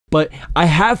but I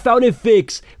have found a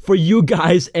fix for you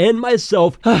guys and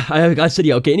myself. I said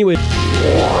yeah, okay, anyway.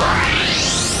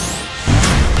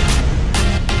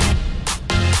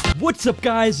 What's up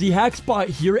guys, the Hackspot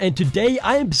here, and today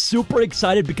I am super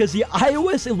excited because the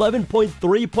iOS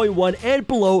 11.3.1 and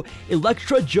below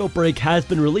Elektra Jailbreak has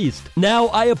been released. Now,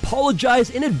 I apologize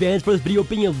in advance for this video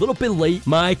being a little bit late.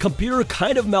 My computer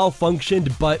kind of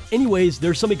malfunctioned, but anyways,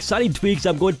 there's some exciting tweaks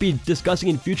I'm going to be discussing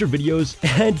in future videos,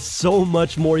 and so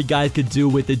much more you guys could do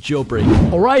with the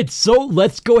jailbreak. Alright, so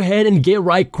let's go ahead and get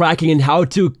right cracking in how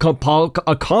to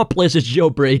accomplish this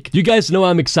jailbreak. You guys know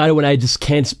I'm excited when I just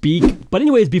can't speak. But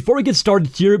anyways, before we get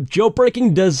started here,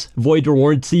 jailbreaking does void your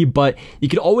warranty, but you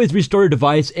can always restore your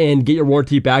device and get your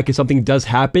warranty back if something does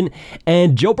happen.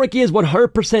 And jailbreaking is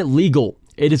 100% legal.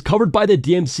 It is covered by the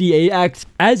DMCA Act,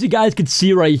 as you guys can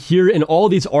see right here in all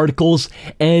these articles.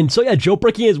 And so yeah,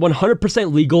 jailbreaking is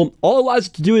 100% legal. All it allows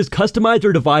you to do is customize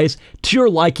your device to your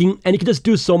liking, and you can just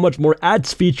do so much more, add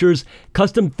features,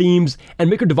 custom themes, and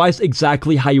make your device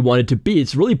exactly how you want it to be.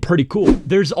 It's really pretty cool.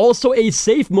 There's also a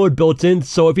safe mode built in,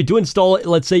 so if you do install,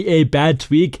 let's say, a bad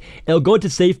tweak, it'll go into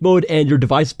safe mode and your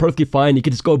device is perfectly fine. You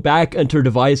can just go back into your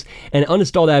device and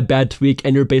uninstall that bad tweak,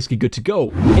 and you're basically good to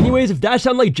go. Anyways, if that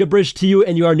sounds like gibberish to you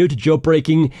and you are new to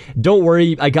jailbreaking, don't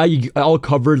worry, I got you all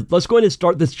covered. Let's go ahead and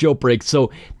start this jailbreak.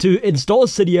 So to install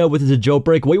Cydia with a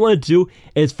jailbreak, what you want to do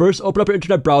is first open up your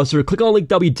internet browser, click on the link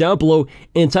that'll be down below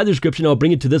inside the description. I'll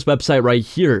bring it to this website right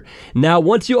here. Now,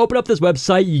 once you open up this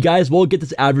website, you guys will get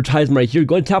this advertisement right here.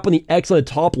 Go ahead and tap on the X on the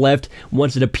top left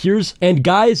once it appears. And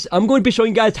guys, I'm going to be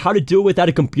showing you guys how to do it without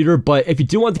a computer, but if you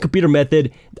do want the computer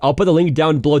method, I'll put the link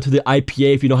down below to the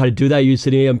IPA if you know how to do that. Use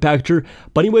Cydia Unpactor.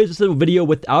 But anyways, this is a video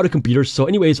without a computer. So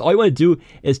anyways, all you want to do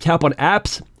is tap on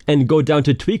apps and go down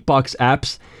to Tweakbox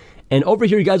apps. And over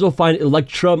here, you guys will find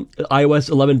Elektra iOS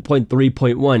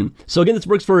 11.3.1. So again, this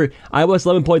works for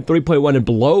iOS 11.3.1 and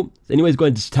below. Anyways, go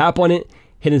ahead and just tap on it,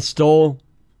 hit install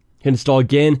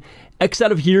again. X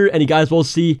out of here, and you guys will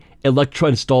see Elektra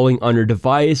installing on your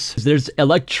device. So there's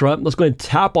Elektra. Let's go ahead and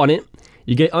tap on it.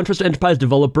 You get Untrusted Enterprise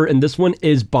Developer, and this one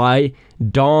is by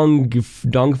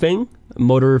Dongfeng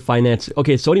Motor Finance.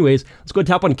 Okay, so anyways, let's go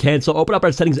tap on cancel, open up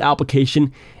our settings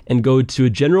application, and go to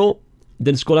general.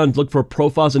 Then scroll down and look for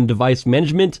profiles and device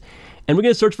management. And we're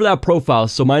going to search for that profile.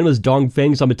 So mine was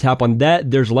Dongfeng, so I'm going to tap on that.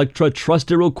 There's Elektra,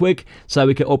 trust it real quick so that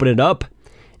we can open it up.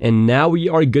 And now we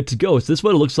are good to go. So this is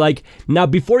what it looks like. Now,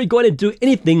 before you go ahead and do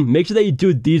anything, make sure that you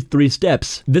do these 3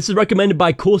 steps. This is recommended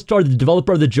by Coolstar, the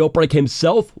developer of the jailbreak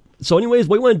himself. So anyways,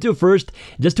 what you want to do first,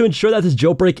 just to ensure that this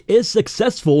jailbreak is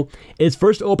successful, is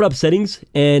first open up settings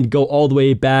and go all the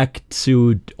way back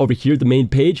to over here, the main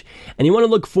page. And you want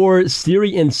to look for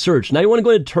Siri and search. Now you want to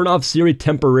go ahead and turn off Siri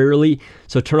temporarily.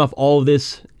 So turn off all of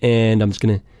this, and I'm just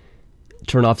going to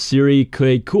turn off Siri.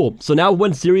 Okay, cool. So now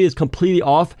when Siri is completely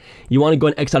off, you want to go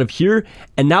and X out of here.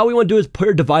 And now what we want to do is put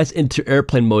your device into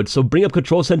airplane mode. So bring up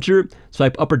Control Center,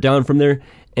 swipe up or down from there,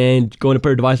 and go and put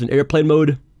your device in airplane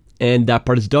mode. And that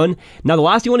part is done. Now, the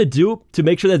last you want to do to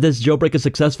make sure that this jailbreak is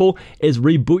successful is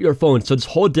reboot your phone. So just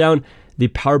hold down the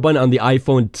power button on the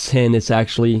iPhone 10. It's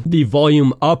actually the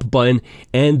volume up button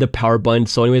and the power button.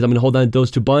 So anyways, I'm going to hold down those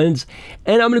 2 buttons,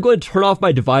 and I'm going to go ahead and turn off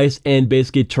my device and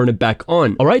basically turn it back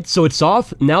on. All right, so it's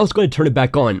off. Now let's go ahead and turn it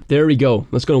back on. There we go.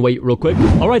 Let's go and wait real quick.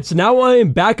 All right, so now I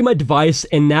am back in my device,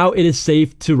 and now it is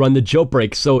safe to run the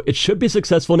jailbreak. So it should be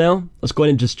successful now. Let's go ahead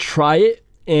and just try it.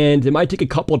 And it might take a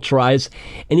couple of tries.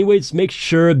 Anyways, make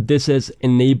sure this is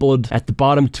enabled at the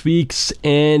bottom, tweaks,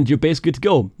 and you're basically good to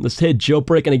go. Let's hit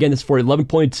jailbreak, and again, it's for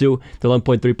 11.2 to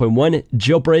 11.3.1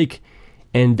 jailbreak,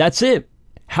 and that's it.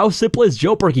 How simple is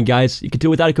jailbreaking, guys? You can do it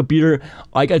without a computer.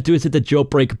 All you gotta do is hit the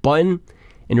jailbreak button,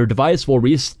 and your device will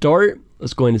restart.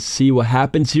 Let's go in and see what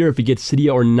happens here, if we get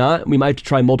Cydia or not. We might have to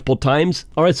try multiple times.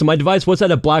 All right, so my device was at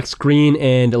a black screen,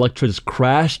 and Elektra just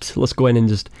crashed. Let's go ahead and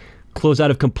just close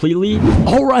out of completely.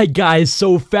 All right, guys,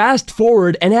 so fast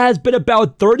forward, and it has been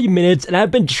about 30 minutes, and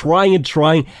I've been trying and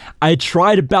trying. I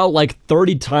tried about like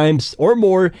 30 times or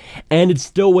more, and it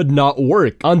still would not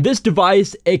work. On this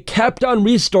device, it kept on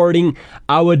restarting.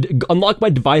 I would unlock my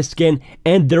device again,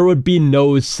 and there would be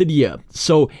no Cydia.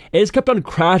 So it just kept on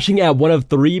crashing at 1 of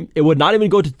 3. It would not even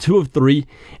go to 2 of 3,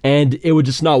 and it would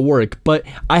just not work. But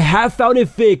I have found a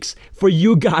fix for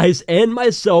you guys and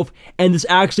myself, and this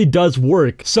actually does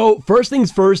work. So first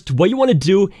things first, what you want to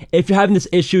do if you're having this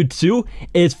issue too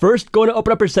is first go to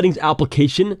open up your settings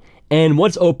application, and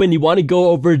once open, you want to go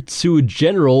over to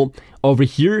general over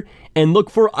here and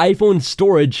look for iPhone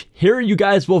storage. Here you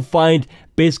guys will find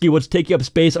basically what's taking up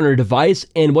space on your device,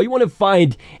 and what you want to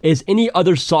find is any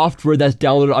other software that's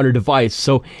downloaded on your device.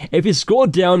 So if you scroll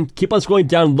down, keep on scrolling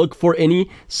down, look for any.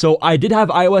 So I did have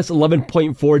iOS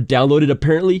 11.4 downloaded.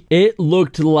 Apparently it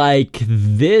looked like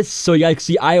this. So you guys can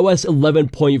see iOS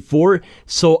 11.4.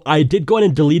 So I did go ahead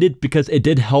and delete it because it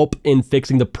did help in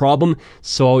fixing the problem.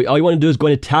 So all you want to do is go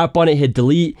ahead and tap on it, hit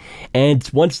delete, and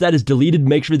once that is deleted,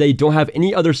 make sure that you don't have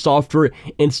any other software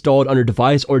installed on your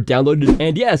device or downloaded.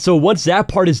 And yeah, so once that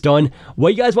part is done,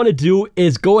 what you guys want to do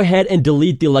is go ahead and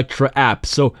delete the Elektra app.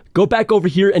 So go back over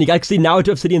here, and you guys can see now I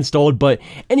do have Cydia installed, but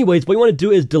anyways, what you want to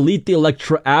do is delete the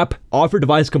Elektra app off your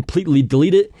device completely,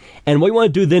 delete it. And what you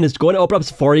want to do then is go ahead and open up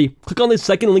Safari, click on the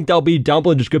second link that will be down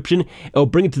below in the description. It'll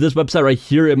bring it to this website right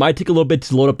here. It might take a little bit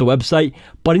to load up the website,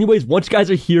 but anyways, once you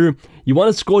guys are here, you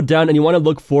want to scroll down and you want to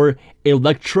look for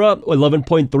Elektra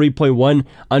 11.3.1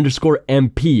 underscore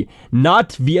MP, not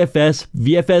VFS.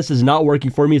 VFS is not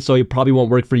working for me, so it probably won't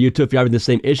work for you too if you're having the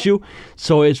same issue.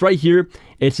 So it's right here.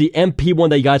 It's the MP one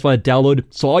that you guys want to download.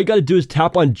 So all you got to do is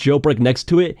tap on Jailbreak next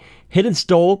to it, hit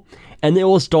install, and it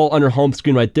will install on your home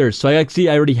screen right there. So I actually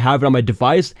already have it on my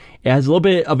device. It has a little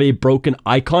bit of a broken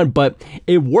icon, but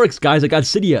it works, guys. I got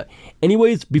Cydia.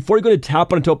 Anyways, before you're going to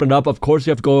tap on it to open it up, of course,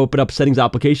 you have to go open up Settings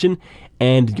Application,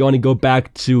 and you want to go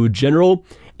back to General,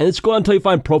 and then scroll until you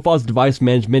find Profiles, Device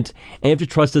Management, and you have to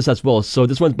trust this as well. So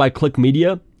this one's by Click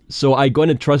Media. So I go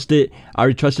ahead and trust it. I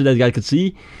already trusted it, as you guys can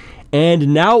see.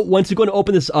 And now, once you're going to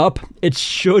open this up, it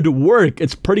should work.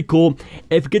 It's pretty cool.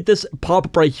 If you get this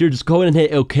pop-up right here, just go ahead and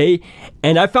hit OK.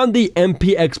 And I found the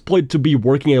MP exploit to be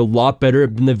working a lot better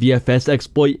than the VFS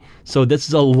exploit. So this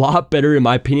is a lot better in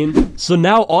my opinion. So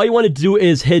now all you want to do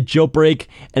is hit jailbreak.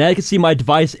 And as you can see, my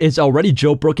device is already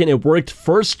jailbroken. It worked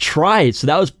first try. So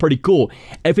that was pretty cool.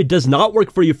 If it does not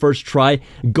work for you first try,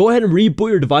 go ahead and reboot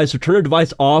your device or turn your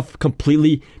device off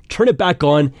completely. Turn it back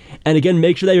on, and again,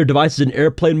 make sure that your device is in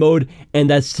airplane mode and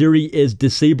that Siri is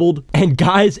disabled. And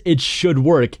guys, it should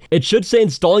work. It should say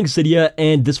installing Cydia,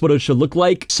 and this is what it should look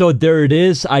like. So there it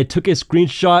is. I took a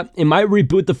screenshot. It might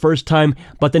reboot the first time,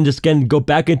 but then just again go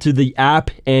back into the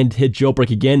app and hit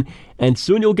jailbreak again, and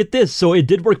soon you'll get this. So it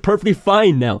did work perfectly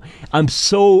fine now. I'm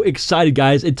so excited,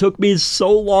 guys. It took me so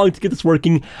long to get this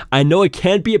working. I know it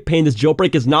can be a pain. This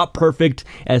jailbreak is not perfect.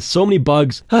 It has so many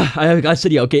bugs. I got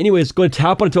Cydia. Okay, anyways, go and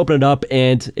tap on it to open it up,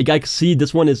 and you guys can see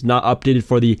this one is not updated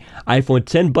for the iPhone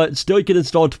 10, but still you can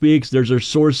install tweaks. There's our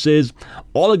sources,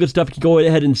 all the good stuff. You can go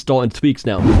ahead and install and tweaks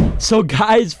now. So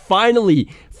guys, finally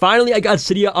I got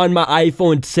Cydia on my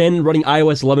iPhone 10 running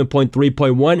iOS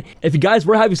 11.3.1. If you guys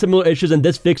were having similar issues and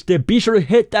this fixed it, be sure to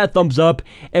hit that thumbs up.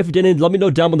 If you didn't, let me know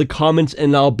down in the comments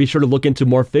and I'll be sure to look into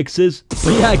more fixes.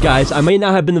 But yeah, guys, I may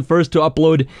not have been the first to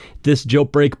upload this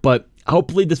jailbreak, but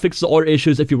hopefully this fixes all your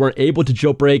issues if you weren't able to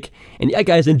jailbreak. And yeah,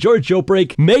 guys, enjoy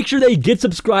jailbreak. Make sure that you get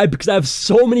subscribed because I have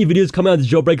so many videos coming out of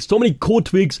the jailbreak, so many cool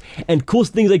tweaks and cool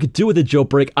things I could do with the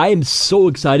jailbreak. I am so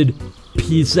excited.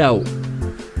 Peace out.